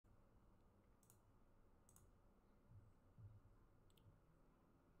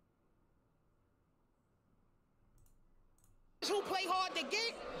who play hard to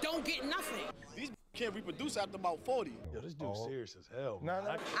get don't get nothing. These can't reproduce after about 40. Yo, this dude's serious as hell.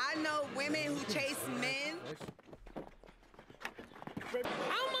 No. I know women who chase men. I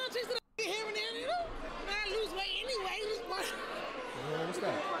don't mind chasing the here and there, you know? I lose weight anyway. What's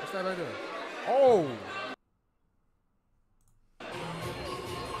that? What's that right there? Oh!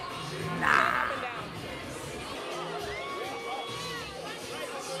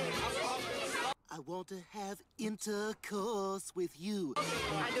 I want to have intercourse with you.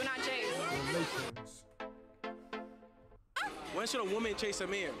 I do not chase. When should a woman chase a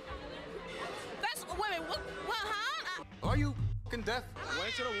man? That's women. What, huh? Are you f***ing deaf?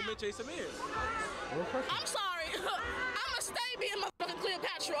 When should a woman chase a man? I'm sorry. I'ma stay being motherfucking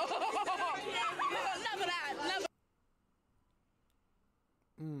Cleopatra. Never that.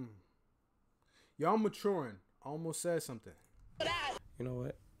 Never. Y'all maturing. I almost said something. That. You know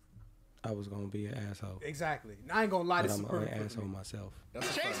what? I was gonna be an asshole. Exactly. I ain't gonna lie, this is I'm an perfect. asshole myself.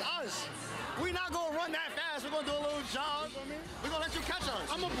 Chase us. We not gonna run that fast. We're gonna do a little jog. We're gonna let you catch us.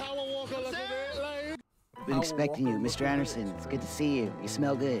 I'm a power walker. Been expecting you, Mr. Anderson. It's good to see you. You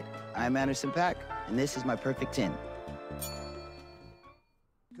smell good. I'm Anderson .Paak, and this is my perfect 10.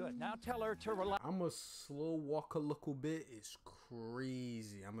 Good. Now tell her to relax. I'm a slow walk a little bit. It's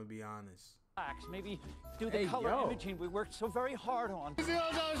crazy. I'm gonna be honest. Maybe do the color imaging we worked so very hard on. It's not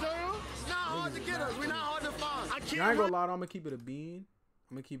hard to get us. We're not hard to find. I I ain't gonna lie, I'm gonna keep it a bean.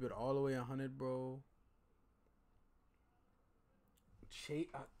 I'm gonna keep it all the way 100, bro.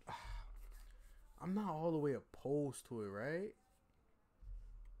 I'm not all the way opposed to it, right?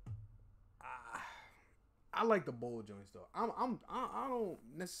 I like the bowl joints though. I don't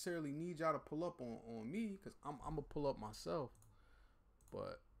necessarily need y'all to pull up on me because I'm gonna pull up myself,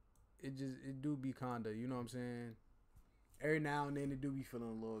 but it do be kinda, you know what I'm saying? Every now and then it do be feeling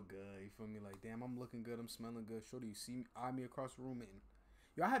a little good. You feel me? Like, damn, I'm looking good. I'm smelling good. Shorty, you see me, eye me across the room, and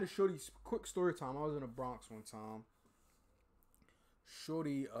yo, I had a shorty. Quick story time. I was in the Bronx one time.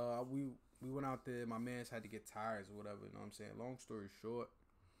 Shorty, we went out there. My man's had to get tires or whatever. You know what I'm saying? Long story short,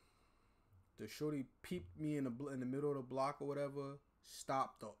 the shorty peeped me in the middle of the block or whatever.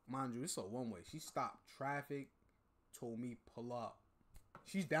 Stopped up, mind you, it's a one way. She stopped traffic. Told me pull up.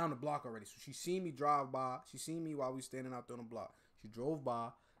 She's down the block already, so she seen me drive by. She seen me while we standing out there on the block. She drove by,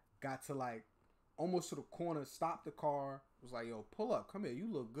 got to like almost to the corner, stopped the car. Was like, "Yo, pull up, come here. You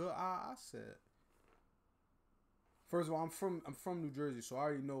look good." I said, first of all, I'm from New Jersey, so I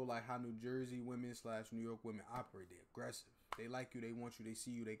already know like how New Jersey women / New York women operate. They're aggressive. They like you. They want you. They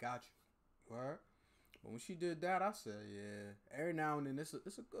see you. They got you. Right? But when she did that, I said, "Yeah." Every now and then, it's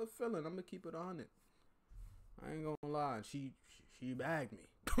a good feeling. I'm gonna keep it 100. I ain't gonna lie. She bagged me.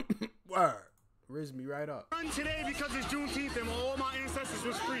 Word. Rizzed me right up. Run today because it's Juneteenth and all my ancestors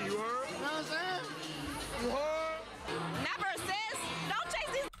was free. You heard? You know what I'm saying? You heard? Never, sis. Don't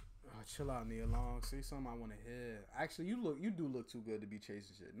chase these. Oh, chill out, Nia Long. Say something I want to hear. Actually, you do look too good to be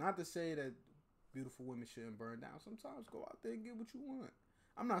chasing shit. Not to say that beautiful women shouldn't burn down. Sometimes go out there and get what you want.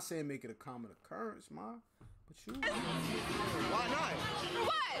 I'm not saying make it a common occurrence, ma. But you. Why not?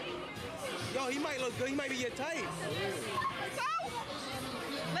 What? Yo, he might look good. He might be your type. So?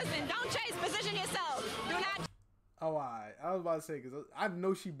 Listen, don't chase. Position yourself. Do not. Oh, alright. I was about to say because I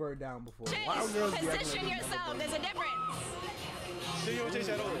know she burned down before. Chase. Position yourself. There's a difference. So you would chase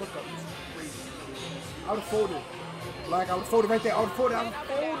that over? Look up. I would have folded. Like I would fold it right there. I would have folded. I would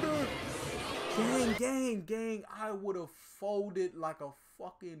have folded. Gang. I would have folded like a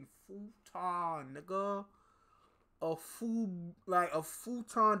fucking futon, nigga. A futon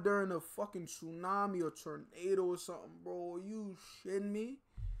during a fucking tsunami or tornado or something, bro. You shitting me?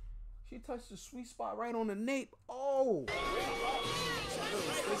 She touched the sweet spot right on the nape. Oh!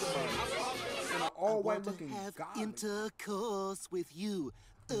 All white looking. Have intercourse with you.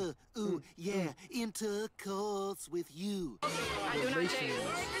 Yeah, intercourse with you. I do not chase.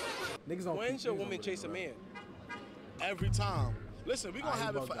 Niggas don't. When should a woman chase a man? Every time. Listen, we gonna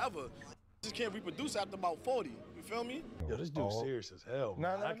have it forever. Just can't reproduce after about 40. You feel me? Yo, this dude's serious as hell.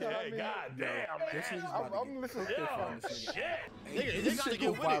 No, Hey, god damn, man. I'm listening to this Shit. Nigga, gotta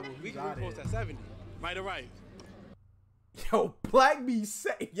get with it. We can post at 70. Right or right? Yo, Black B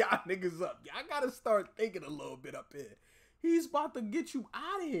say y'all niggas up. Y'all gotta start thinking a little bit up here. He's about to get you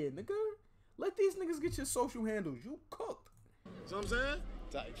out of here, nigga. Let these niggas get your social handles. You cooked. See what I'm saying?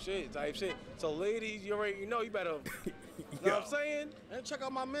 Type shit. So ladies, you already know you better, you know what I'm saying? And check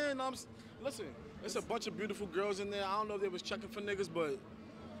out my man. Listen, there's a bunch of beautiful girls in there. I don't know if they was checking for niggas, but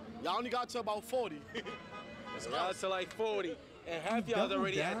y'all only got to about 40. Y'all to like 40, and half y'all's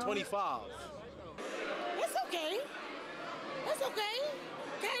already at 25. It's okay. It's okay.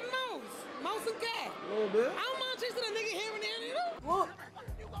 cat and mouse. Mouse and cat. A little bit. I don't mind chasing a nigga here and there, you know? Look.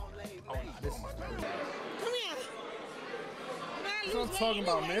 Oh, nah, this is crazy. Come here. That's what I'm talking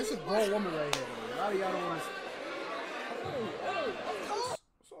about, man. It's a grown woman right here, man. A lot of y'all don't understand.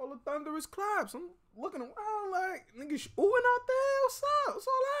 It's all the thunderous claps. I'm looking around like, niggas oohing out there. What's up? What's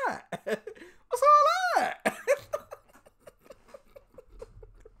all that? What's all that?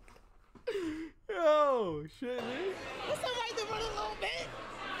 Yo, shit, man. What's up right there for a little bit?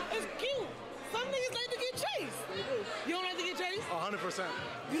 It's cute. Some niggas like to get chased. You don't like to get chased? 100%.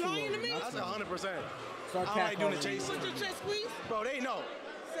 You lying to me? That's 100%. Start I like doing the chasing. Put your chest squeeze? Bro, they know.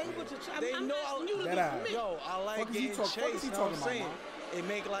 Say what your chest. They know. Yo, I like getting chased. You know what I'm saying? It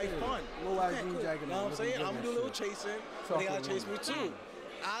make life fun. Low ass jean jacket. You know what I'm saying? I'm doing a little chasing. But they gotta chase me too.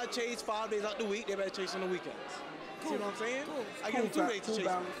 I chase 5 days out the week. They better chase on the weekends. See what I'm saying? Cool. I give them 2 days to chase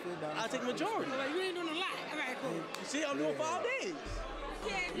me. I take majority. Like, you ain't doing a lot. All right, cool. You see, I'm doing 5 days.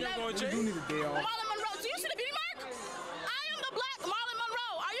 You not going to chase? You need a day off. Marlon Monroe, do you see the beauty mark? I am the black Marlon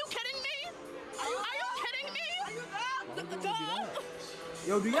Monroe. Are you kidding me? Are you kidding me? The dog?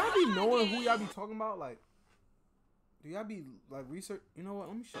 Yo, do y'all be knowing who y'all be talking about? Like, do y'all be like research? You know what?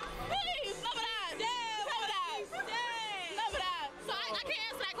 Let me show you. Please, love it. Damn, love it. Love it. So I can't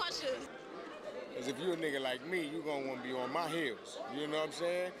answer that question. Because if you're a nigga like me, you're going to want to be on my heels. You know what I'm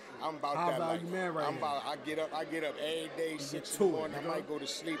saying? I'm about High that value life. man right I'm here. about, I get up every day, 6 in the morning. I might go to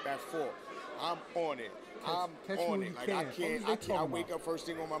sleep at 4. I'm on it. Catch I'm on me it. when Like, you can. I wake up, first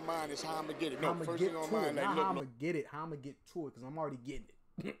thing on my mind is how I'm going to get it. No, how I'ma first get thing on to my it. mind, like, Not look, how I'm gonna get it. How I'm gonna get to it, because I'm already getting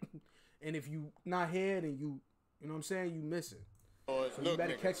it. And if you not here, then you know what I'm saying, you missing. So look, you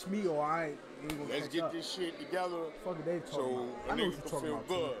better nigga, catch me, or I ain't gonna let's catch get up. this shit together. Fuck it, they talking So about. I a know what nigga you're can talking feel about.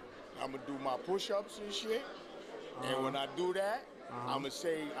 good. I'm going to do my push-ups and shit. And when I do that, I'm going to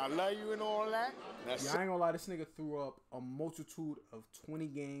say I love you and all that. That's Yeah, I ain't gonna lie, this nigga threw up a multitude of 20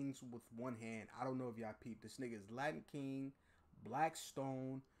 gangs with one hand. I don't know if y'all peeped. This nigga is Latin King, Black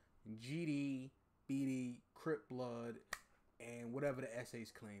Stone, GD, BD, Crip Blood, and whatever the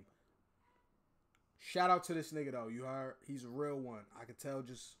essays claim. Shout out to this nigga though. You heard? He's a real one. I could tell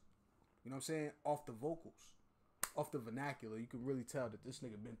just, you know what I'm saying, off the vocals, off the vernacular, you can really tell that this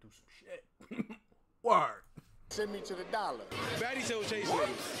nigga been through some shit. Word. Send me to the dollar. Batty still chasing.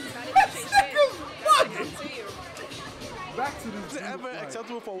 Back to this. Is it ever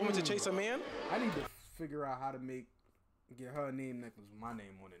acceptable for a woman to chase a man? I need to figure out how to get her a name necklace with my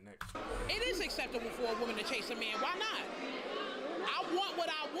name on it next. It is acceptable for a woman to chase a man. Why not? I want what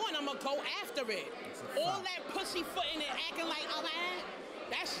I want. I'm gonna go after it. All that pussyfooting and acting like I'm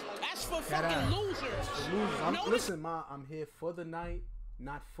that's for fucking losers. Listen, Ma, I'm here for the night,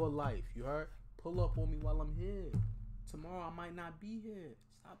 not for life. You heard? Pull up on me while I'm here. Tomorrow I might not be here.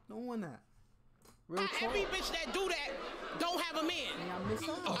 Stop doing that. Real talk. Every bitch that do that don't have a man.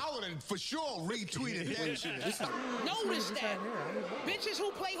 I would have for sure retweeted that shit. Notice that. Bitches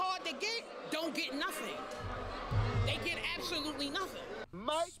who play hard to get don't get nothing. They get absolutely nothing.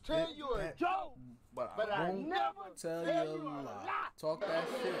 Might tell you a joke, but I won't never tell you a lie. Talk that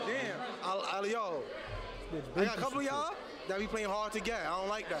shit. Damn. Yo, I got a couple of y'all that be playing hard to get. I don't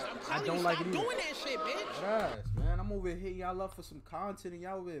like that. I don't like it either. Stop doing that shit, bitch. Yes, man. I'm over here hitting y'all up for some content and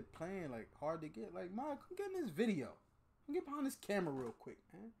y'all over here playing like hard to get. Like, Ma, come get in this video. Come get behind this camera real quick,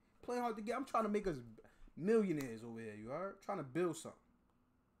 man. Playing hard to get. I'm trying to make us millionaires over here, you heard? Trying to build something.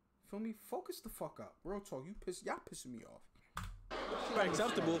 Feel me? Focus the fuck up. Real talk. Y'all pissing me off. It's not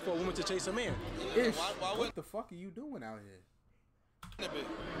acceptable for a woman to chase a man. Ish, what the fuck are you doing out here?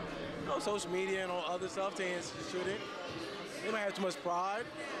 You know, social media and all other stuff, they shouldn't. They might have too much pride.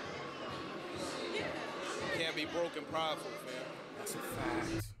 Can't be broke and prideful, fam. That's a fact.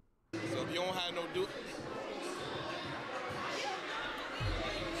 So if you don't have no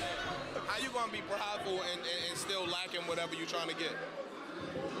how you gonna be prideful and still lacking whatever you're trying to get?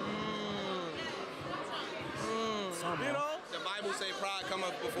 You know? The Bible say pride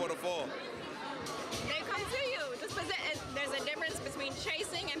cometh before the fall. They come to you. There's a difference between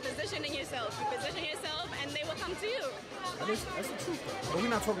chasing and positioning yourself. You position yourself and they will come to you. That's the truth, though. But we're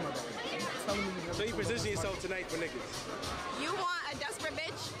not talking about that. So you position yourself tonight for niggas? You want a desperate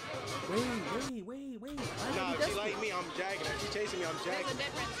bitch? Wait. Nah, if she like me, I'm jagging her. She chasing me, I'm jagging. There's a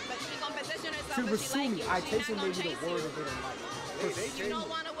difference, but she's gonna position herself. To But she pursue like me, you. I She's chase not maybe gonna the chase word you. of it in life. You don't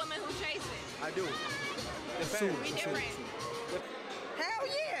want a woman who chases. I do. Pursue. We different. Hell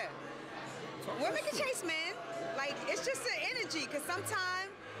yeah. Women can chase men. Like, it's just an energy, because sometimes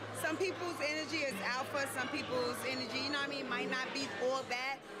some people's energy is alpha, some people's energy, you know what I mean, might not be all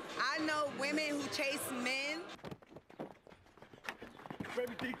that. I know women who chase men.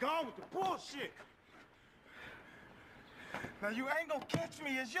 Baby D, gone with the bullshit. Now you ain't gonna catch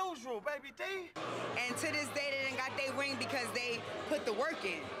me as usual, baby D. And to this day, they didn't got their ring because they put the work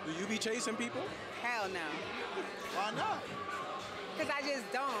in. Do you be chasing people? Hell no. Why not? Because I just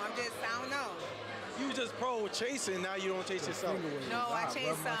don't. I don't know. You just pro chasing, now you don't chase yourself. No, I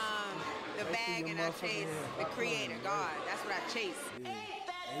chase the bag and I chase the creator, God. That's what I chase. Amen.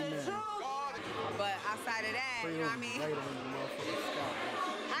 But outside of that, you know what I mean?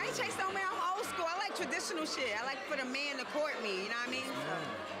 I ain't chase no man. I'm old school. I like traditional shit. I like for the man to court me, you know what I mean?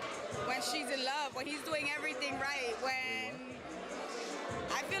 When she's in love, when he's doing everything right, when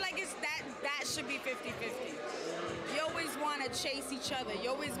I feel like it's that should be 50-50. You always want to chase each other. You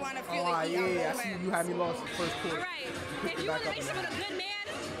always want to feel like I see you had me lost the first quarter. All right. If you want to make someone a good man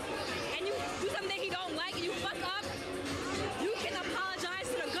and you do something he don't like and you fuck up, you can apologize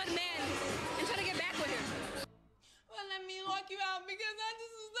to the good man and try to get back with him. Well, let me lock you out because I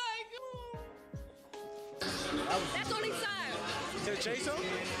just was like, that's the only time. To chase him?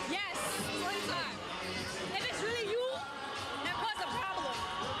 Yes, it's the only time. If it's really you, that cause a problem.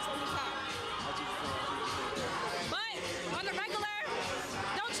 It's the only time. But on the regular,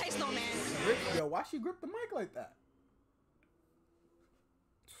 don't chase no man. Yo, why she grip the mic like that?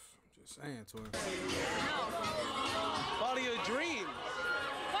 I'm just saying to her. No. Follow your dream.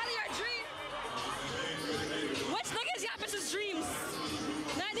 Follow your dream. Which niggas y'all dreams?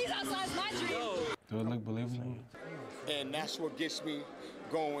 Not these outside's my dream. Do it look believable? And that's what gets me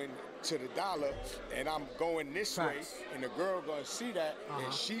going to the dollar, and I'm going this way, and the girl gonna see that,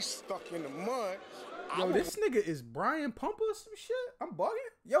 and she's stuck in the mud. Yo, this nigga is Brian Pumper or some shit? I'm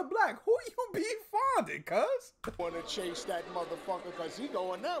bugging. Yo, Black, who you be fonding, cuz? I wanna chase that motherfucker because he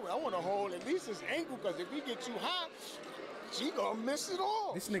going that way. I wanna hold at least his ankle, because if he get too high, she gonna miss it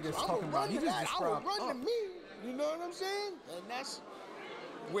all. This nigga's so talking about, he just I will described run to me. You know what I'm saying? And that's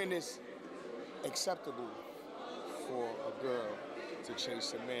when it's acceptable for a girl to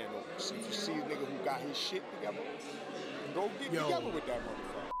chase a man. So if you see a nigga who got his shit together, go get together with that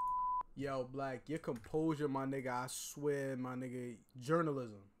motherfucker. Yo, Black, your composure, my nigga, I swear, my nigga,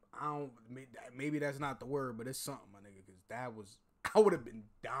 journalism. Maybe that's not the word, but it's something, my nigga, because I would have been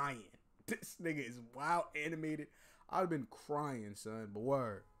dying. This nigga is wild animated. I'd have been crying, son, but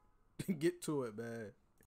word. Get to it, man.